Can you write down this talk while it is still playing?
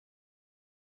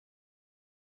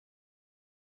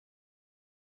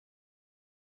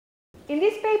In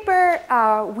this paper,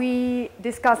 we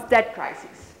discuss debt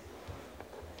crises.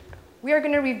 We are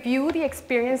going to review the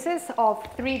experiences of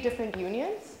 3 different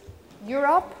unions: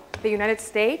 Europe, the United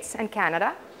States, and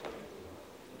Canada.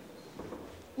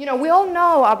 You know, we all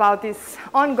know about this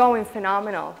ongoing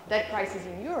phenomenon, debt crisis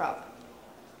in Europe.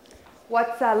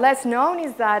 What's less known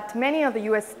is that many of the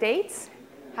US states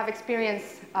have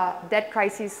experienced debt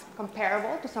crises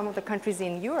comparable to some of the countries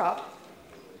in Europe.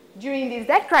 During these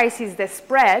debt crises, the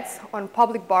spreads on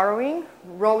public borrowing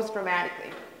rose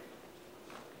dramatically.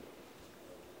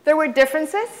 There were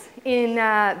differences in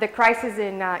the crisis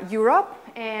in Europe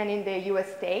and in the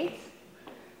US states.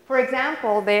 For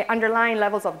example, the underlying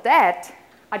levels of debt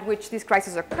at which these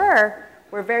crises occur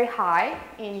were very high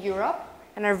in Europe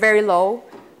and are very low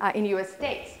in US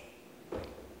states.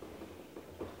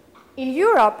 In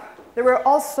Europe, there were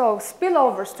also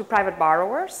spillovers to private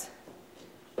borrowers,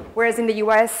 whereas in the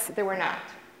US, there were not.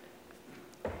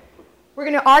 We're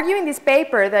going to argue in this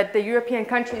paper that the European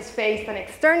countries faced an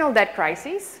external debt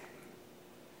crisis.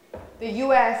 The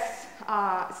US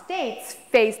states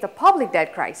faced a public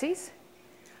debt crisis.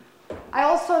 I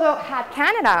also had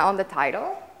Canada on the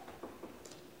title.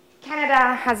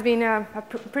 Canada has been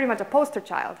pretty much a poster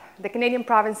child. The Canadian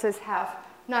provinces have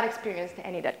not experienced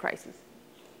any debt crisis.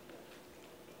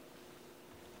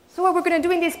 So what we're going to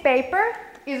do in this paper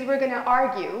is we're going to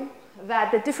argue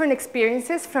that the different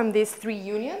experiences from these 3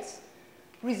 unions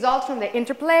result from the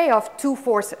interplay of 2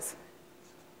 forces.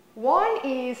 One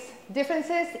is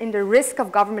differences in the risk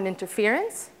of government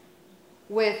interference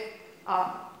with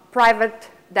private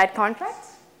debt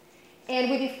contracts. And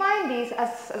we define these,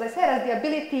 as I said, as the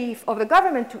ability of the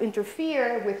government to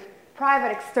interfere with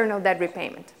private external debt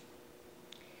repayment.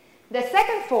 The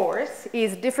second force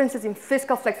is differences in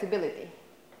fiscal flexibility,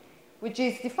 which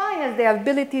is defined as the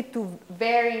ability to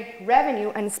vary revenue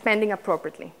and spending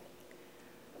appropriately.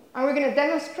 And we're going to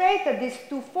demonstrate that these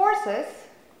 2 forces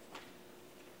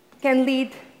can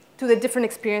lead to the different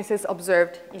experiences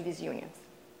observed in these unions.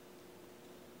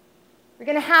 We're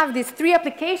going to have these 3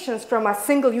 applications from a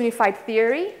single unified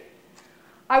theory.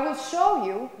 I will show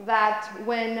you that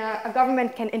when a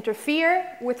government can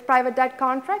interfere with private debt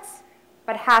contracts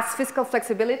but has fiscal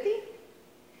flexibility,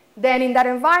 then in that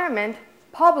environment,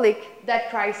 public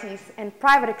debt crises and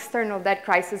private external debt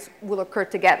crises will occur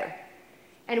together.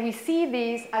 And we see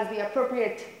these as the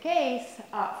appropriate case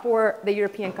for the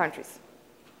European countries.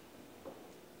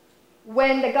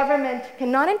 When the government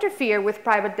cannot interfere with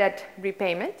private debt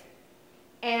repayment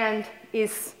and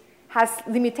has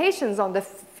limitations on the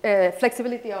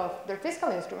flexibility of their fiscal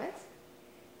instruments,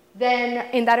 then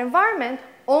in that environment,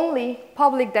 only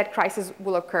public debt crises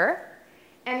will occur.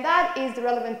 And that is the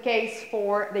relevant case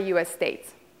for the US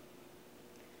states.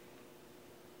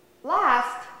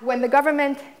 Last, when the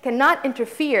government cannot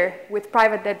interfere with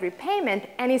private debt repayment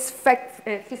and is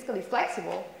fiscally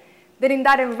flexible, then in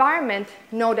that environment,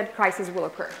 no debt crisis will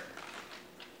occur.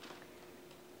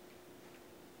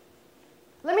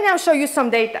 Let me now show you some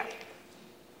data.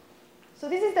 So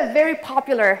this is the very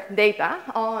popular data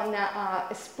on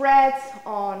spreads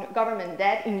on government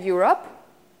debt in Europe.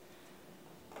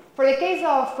 For the case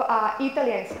of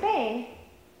Italy and Spain,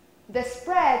 the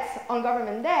spreads on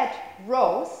government debt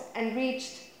rose and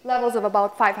reached levels of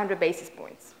about 500 basis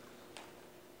points.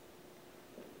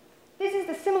 This is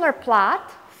the similar plot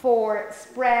for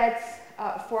spreads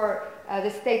for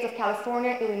the states of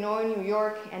California, Illinois, New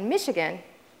York, and Michigan.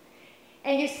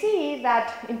 And you see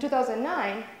that in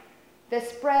 2009, the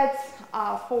spreads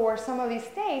for some of these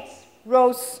states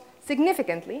rose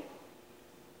significantly,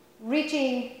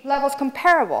 reaching levels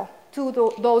comparable to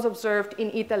those observed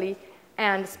in Italy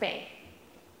and Spain.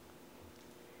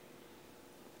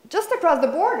 Just across the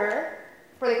border,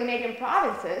 for the Canadian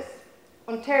provinces,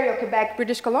 Ontario, Quebec,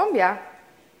 British Columbia,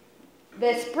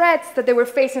 the spreads that they were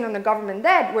facing on the government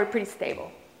debt were pretty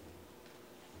stable.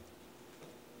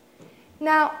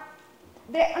 Now,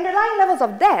 the underlying levels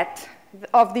of debt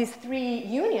of these 3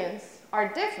 unions are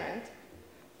different.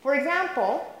 For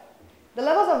example, the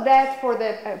levels of debt for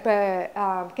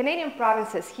the Canadian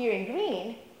provinces here in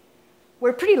green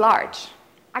were pretty large,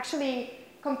 actually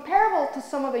comparable to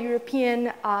some of the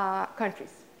European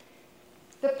countries.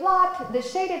 The plot, the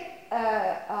shaded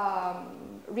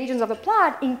regions of the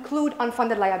plot include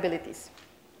unfunded liabilities.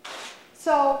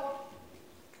 So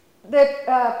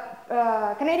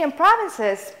the Canadian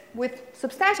provinces with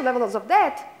substantial levels of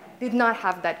debt did not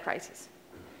have debt crisis.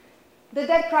 The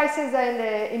debt crisis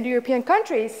in the European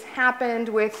countries happened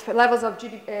with levels of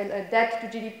debt to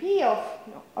GDP of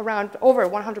around over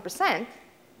 100%.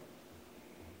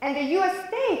 And the US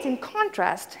states, in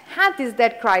contrast, had this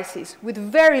debt crisis with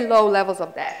very low levels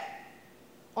of debt.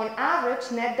 On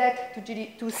average, net debt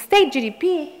to state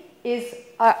GDP is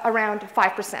around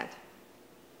 5%.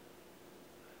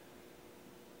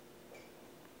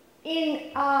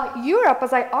 In Europe,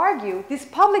 as I argue, this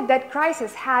public debt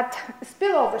crisis had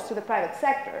spillovers to the private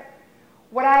sector.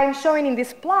 What I am showing in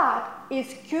this plot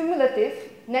is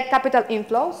cumulative net capital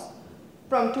inflows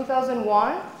from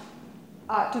 2001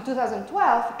 to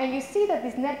 2012, and you see that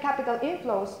these net capital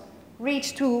inflows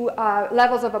reach to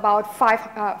levels of about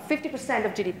 50%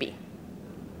 of GDP.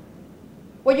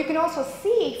 What you can also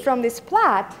see from this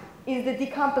plot is the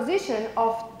decomposition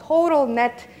of total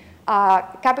net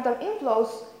capital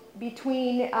inflows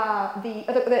between the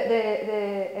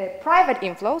private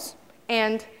inflows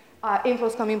and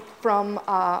inflows coming from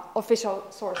official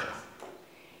sources.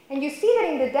 And you see that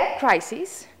in the debt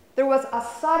crisis, there was a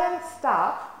sudden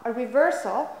stop, a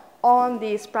reversal on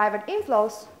these private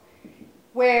inflows,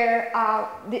 where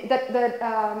the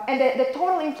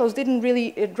total inflows didn't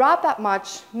really drop that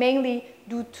much, mainly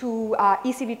due to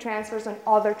ECB transfers and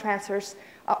other transfers,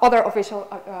 other official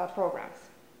programs.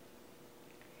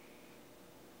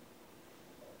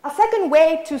 A second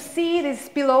way to see these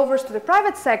spillovers to the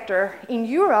private sector in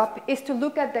Europe is to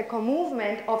look at the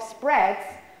movement of spreads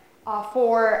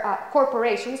for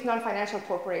corporations, non-financial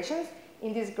corporations.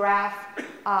 In this graph,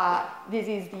 this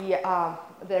is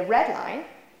the red line,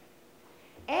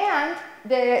 and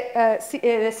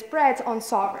the spreads on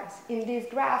sovereigns. In this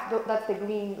graph, that's the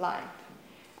green line.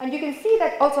 And you can see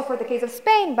that also for the case of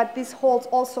Spain, but this holds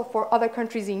also for other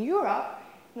countries in Europe.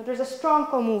 You know, there's a strong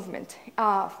co-movement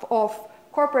of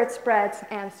corporate spreads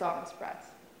and sovereign spreads.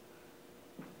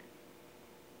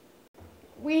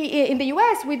 In the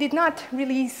US, we did not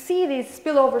really see these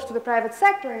spillovers to the private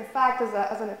sector. In fact,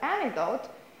 as an anecdote,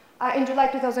 in July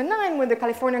 2009, when the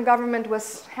Californian government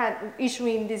was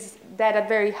issuing this debt at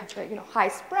very high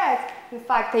spreads, in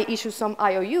fact, they issued some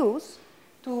IOUs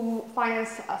to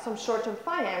finance some short-term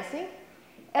financing.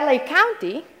 LA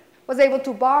County was able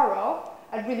to borrow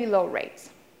at really low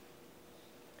rates.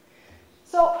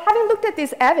 So having looked at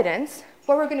this evidence,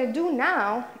 what we're going to do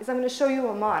now is I'm going to show you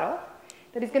a model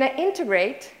that is going to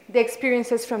integrate the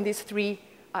experiences from these three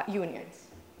unions.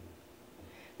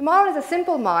 The model is a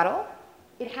simple model.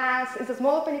 It's a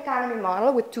small open economy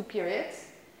model with 2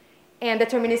 periods and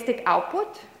deterministic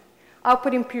output.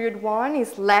 Output in period 1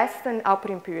 is less than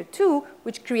output in period 2,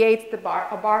 which creates a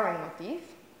borrowing motif.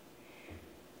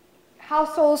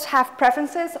 Households have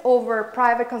preferences over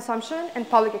private consumption and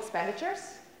public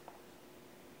expenditures.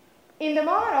 In the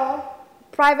model,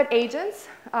 private agents,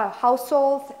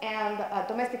 households, and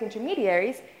domestic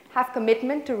intermediaries have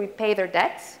commitment to repay their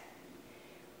debts,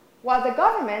 while the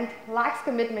government lacks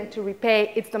commitment to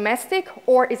repay its domestic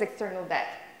or its external debt.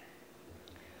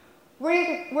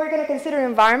 We're going to consider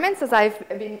environments, as I've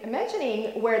been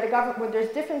mentioning, where there's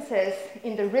differences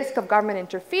in the risk of government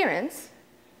interference,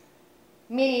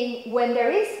 meaning when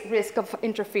there is risk of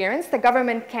interference, the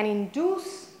government can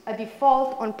induce a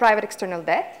default on private external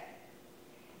debt,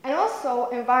 and also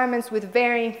environments with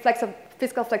varying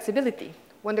fiscal flexibility.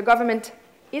 When the government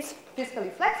is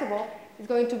fiscally flexible, it's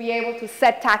going to be able to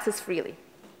set taxes freely.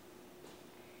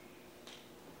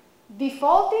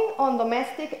 Defaulting on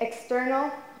domestic external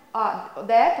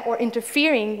debt or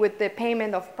interfering with the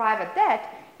payment of private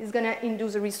debt is going to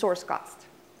induce a resource cost.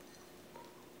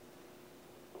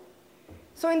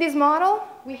 So in this model,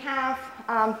 we have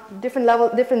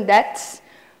different debts.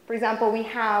 For example, we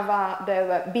have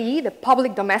the B, the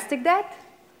public domestic debt,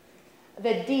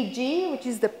 the DG, which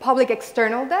is the public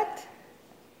external debt,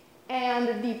 and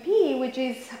the DP, which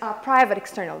is private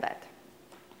external debt.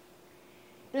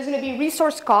 There's going to be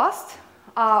resource cost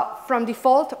from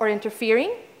default or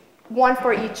interfering, one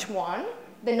for each one,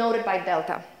 denoted by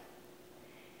delta.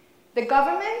 The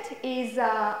government is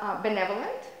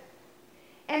benevolent,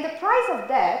 and the price of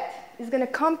debt is going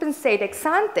to compensate ex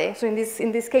ante, so in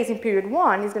this case in period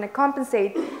 1, is going to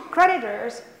compensate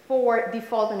creditors for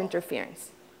default and interference.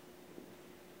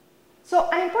 So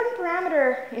an important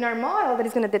parameter in our model that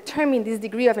is going to determine this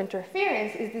degree of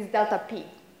interference is this delta P.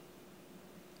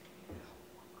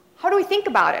 How do we think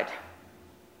about it?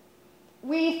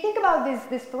 We think about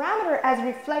this parameter as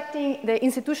reflecting the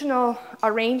institutional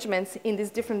arrangements in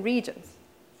these different regions.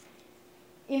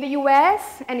 In the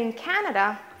US and in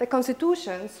Canada, the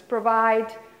constitutions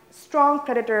provide strong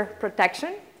creditor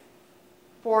protection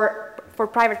for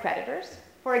private creditors.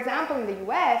 For example, in the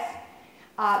US,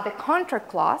 the contract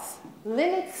clause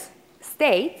limits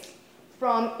states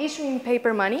from issuing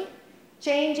paper money,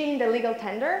 changing the legal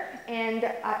tender,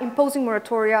 and imposing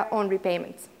moratoria on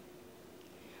repayments.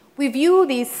 We view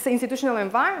this institutional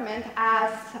environment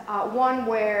as one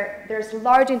where there's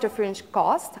large interference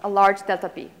cost, a large delta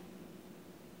P.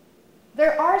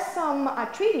 There are some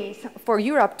treaties for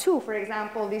Europe too, for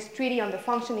example, this treaty on the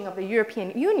functioning of the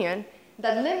European Union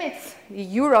that limits the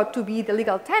euro to be the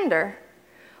legal tender.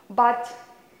 But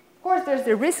of course, there's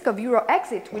the risk of euro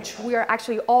exit, which we are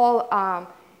actually all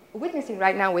witnessing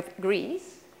right now with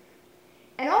Greece.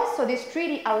 And also, this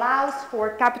treaty allows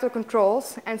for capital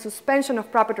controls and suspension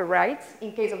of property rights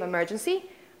in case of emergency,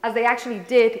 as they actually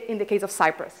did in the case of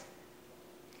Cyprus.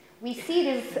 We see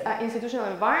this institutional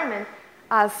environment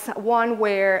as one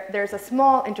where there's a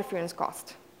small interference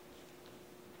cost.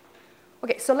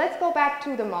 Okay, so let's go back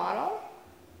to the model.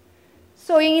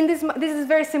 So in this is a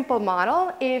very simple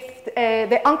model. If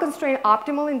the unconstrained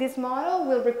optimal in this model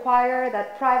will require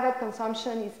that private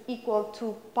consumption is equal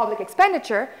to public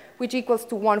expenditure, which equals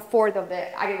to 1/4 of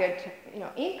the aggregate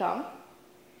income.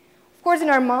 Of course, in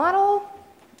our model,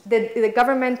 the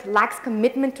government lacks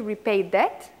commitment to repay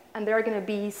debt, and there are going to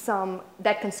be some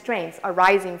debt constraints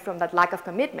arising from that lack of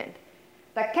commitment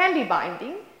that can be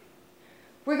binding.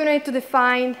 We're going to need to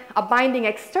define a binding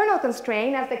external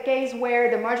constraint as the case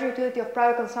where the marginal utility of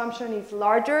private consumption is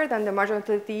larger than the marginal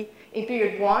utility in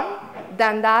period 1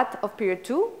 than that of period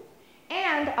 2,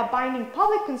 and a binding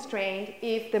public constraint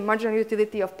if the marginal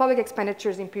utility of public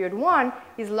expenditures in period 1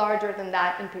 is larger than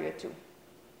that in period 2.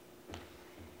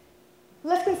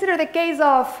 Let's consider the case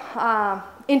of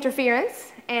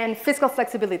interference and fiscal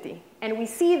flexibility, and we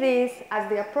see this as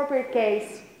the appropriate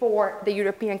case for the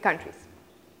European countries.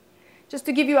 Just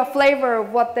to give you a flavor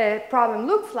of what the problem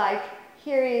looks like,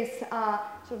 here is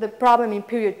sort of the problem in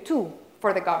period 2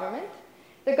 for the government.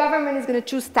 The government is going to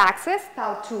choose taxes,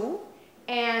 tau 2,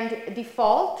 and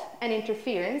default and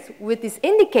interference with these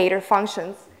indicator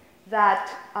functions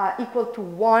that equal to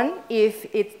 1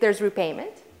 if there's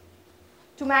repayment,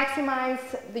 to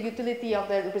maximize the utility of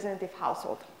the representative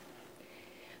household.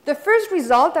 The first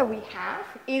result that we have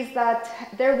is that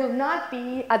there will not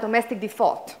be a domestic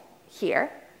default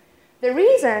here. The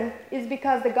reason is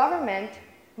because the government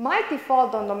might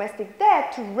default on domestic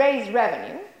debt to raise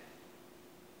revenue,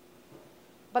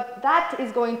 but that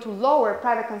is going to lower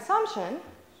private consumption,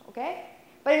 okay?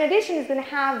 But in addition, it's going to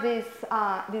have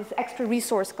this extra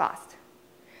resource cost.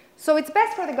 So it's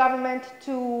best for the government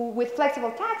to, with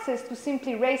flexible taxes, to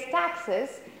simply raise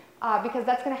taxes because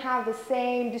that's going to have the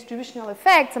same distributional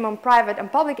effects among private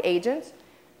and public agents,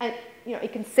 and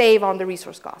it can save on the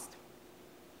resource cost.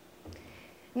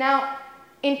 Now,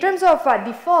 in terms of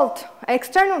default,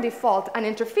 external default and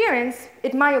interference,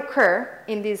 it might occur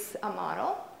in this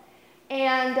model.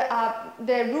 And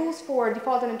the rules for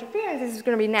default and interference is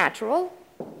going to be natural.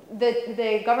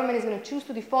 The government is going to choose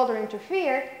to default or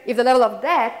interfere if the level of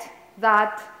debt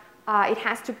that it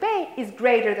has to pay is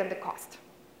greater than the cost.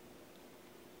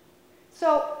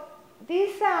 So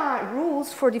these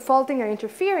rules for defaulting and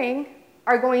interfering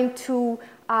are going to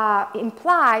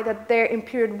imply that they're in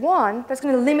period 1, that's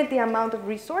going to limit the amount of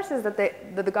resources that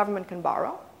the government can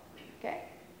borrow. Okay?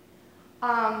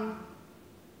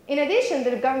 In addition,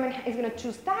 the government is going to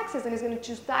choose taxes, and is going to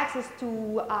choose taxes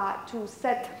to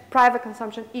set private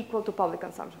consumption equal to public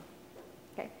consumption.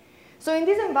 Okay? So in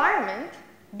this environment,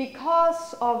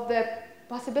 because of the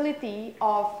possibility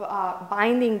of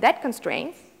binding debt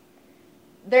constraints,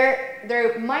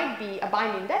 there might be a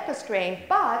binding debt constraint,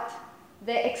 but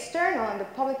the external and the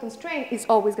public constraint is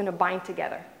always going to bind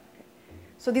together. Okay.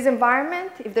 So this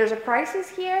environment, if there's a crisis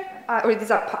here, or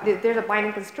there's a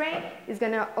binding constraint, is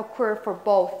going to occur for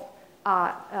both,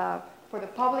 for the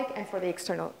public and for the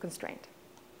external constraint.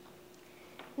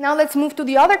 Now let's move to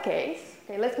the other case.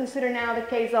 Okay, let's consider now the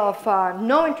case of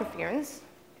no interference.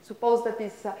 Suppose that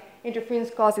this interference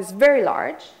cost is very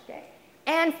large, okay,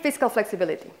 and fiscal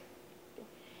flexibility.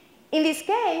 In this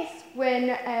case, when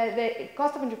the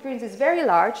cost of interference is very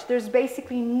large, there's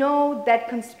basically no debt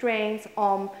constraints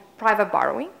on private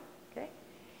borrowing. Okay?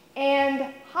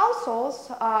 And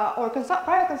households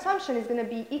private consumption is going to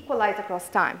be equalized across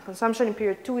time. Consumption in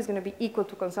period 2 is going to be equal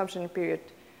to consumption in period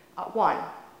 1.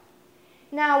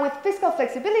 Now, with fiscal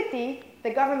flexibility,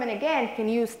 the government, again, can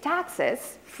use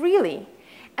taxes freely.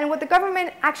 And what the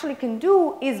government actually can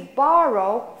do is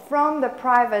borrow from the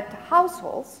private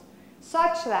households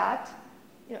such that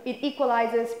it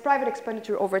equalizes private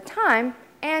expenditure over time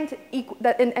and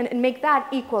make that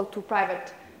equal to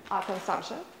private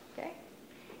consumption. Okay?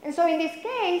 And so in this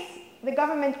case, the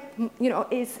government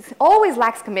always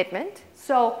lacks commitment.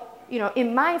 So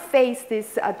it might face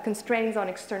these constraints on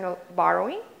external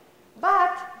borrowing,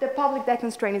 but the public debt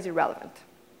constraint is irrelevant.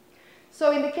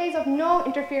 So in the case of no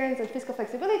interference and fiscal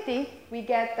flexibility, we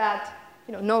get that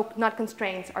not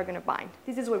constraints are going to bind.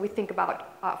 This is what we think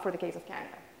about for the case of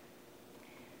Canada.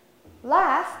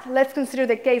 Last, let's consider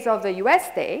the case of the US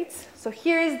states. So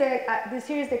here is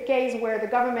the case where the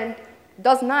government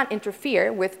does not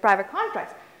interfere with private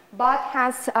contracts, but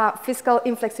has fiscal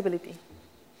inflexibility.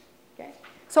 Okay?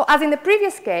 So as in the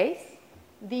previous case,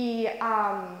 the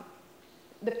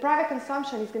private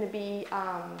consumption is going to be,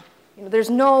 there's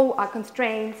no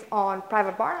constraints on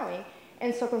private borrowing,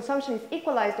 and so consumption is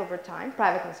equalized over time,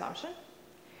 private consumption.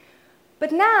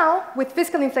 But now, with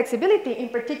fiscal inflexibility, in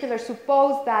particular,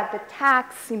 suppose that the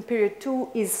tax in period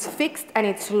 2 is fixed and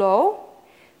it's low,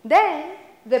 then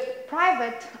the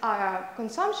private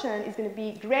consumption is going to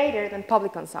be greater than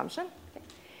public consumption. Okay?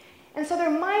 And so there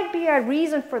might be a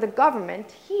reason for the government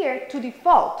here to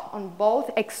default on both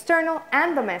external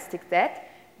and domestic debt,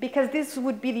 because this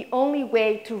would be the only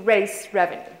way to raise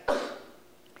revenue.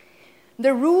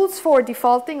 The rules for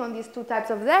defaulting on these two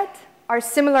types of debt are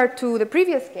similar to the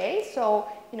previous case. So,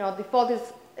 default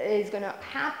is going to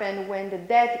happen when the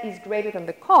debt is greater than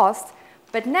the cost.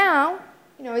 But now,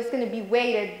 it's going to be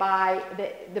weighted by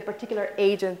the particular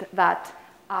agent that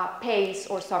pays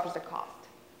or suffers the cost.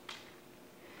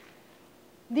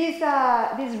 These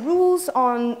rules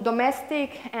on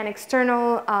domestic and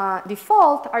external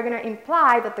default are going to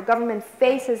imply that the government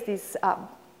faces these,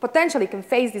 potentially can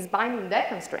face these binding debt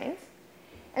constraints.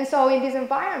 And so in this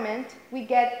environment, we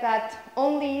get that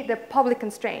only the public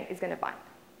constraint is going to bind.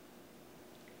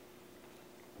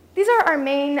 These are our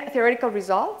main theoretical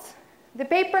results. The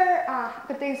paper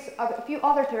contains a few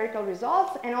other theoretical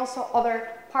results and also other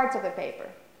parts of the paper.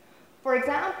 For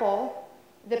example,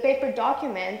 the paper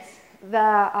documents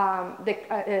the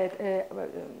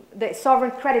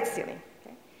sovereign credit ceiling,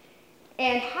 okay?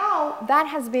 And how that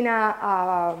has been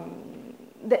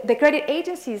the credit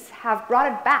agencies have brought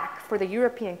it back for the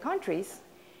European countries,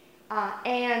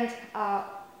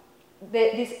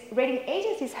 these rating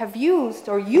agencies have used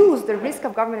the risk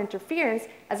of government interference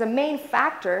as a main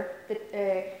factor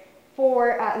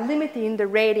for limiting the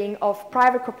rating of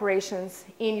private corporations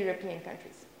in European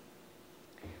countries.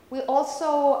 We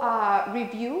also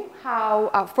review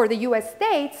how, for the US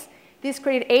states, these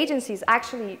credit agencies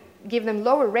actually give them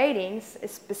lower ratings,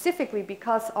 specifically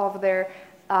because of their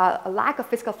a lack of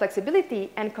fiscal flexibility,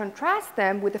 and contrast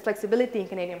them with the flexibility in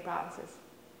Canadian provinces.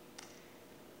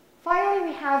 Finally,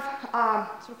 we have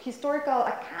sort of historical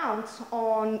accounts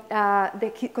on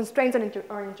the constraints on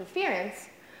interference.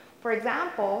 For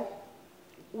example,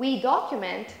 we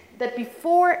document that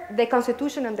before the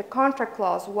Constitution and the Contract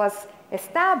Clause was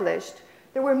established,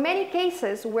 there were many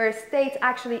cases where states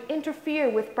actually interfere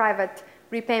with private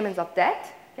repayments of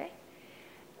debt.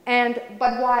 And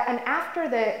after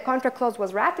the Contract Clause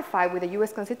was ratified with the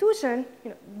US Constitution,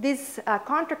 this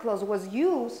Contract Clause was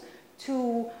used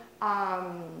to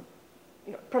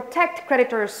protect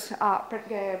creditors,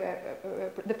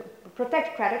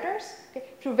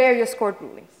 through various court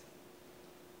rulings.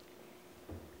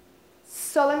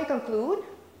 So let me conclude.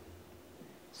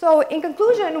 So in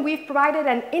conclusion, we've provided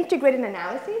an integrated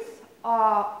analysis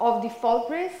of default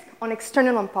risk on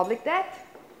external and public debt.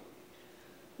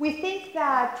 We think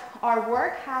that our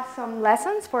work has some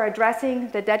lessons for addressing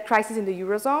the debt crisis in the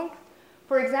Eurozone.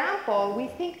 For example, we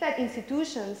think that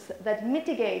institutions that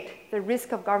mitigate the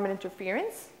risk of government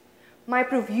interference might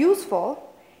prove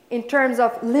useful in terms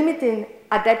of limiting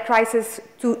a debt crisis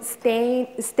to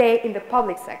stay in the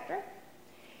public sector.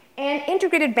 And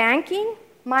integrated banking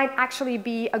might actually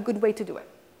be a good way to do it.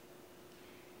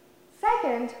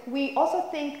 Second, we also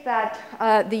think that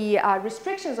the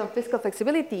restrictions on fiscal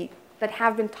flexibility that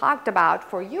have been talked about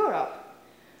for Europe,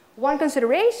 one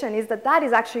consideration is that that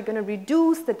is actually going to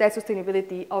reduce the debt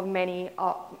sustainability of many,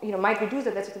 might reduce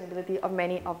the debt sustainability of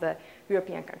many of the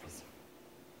European countries.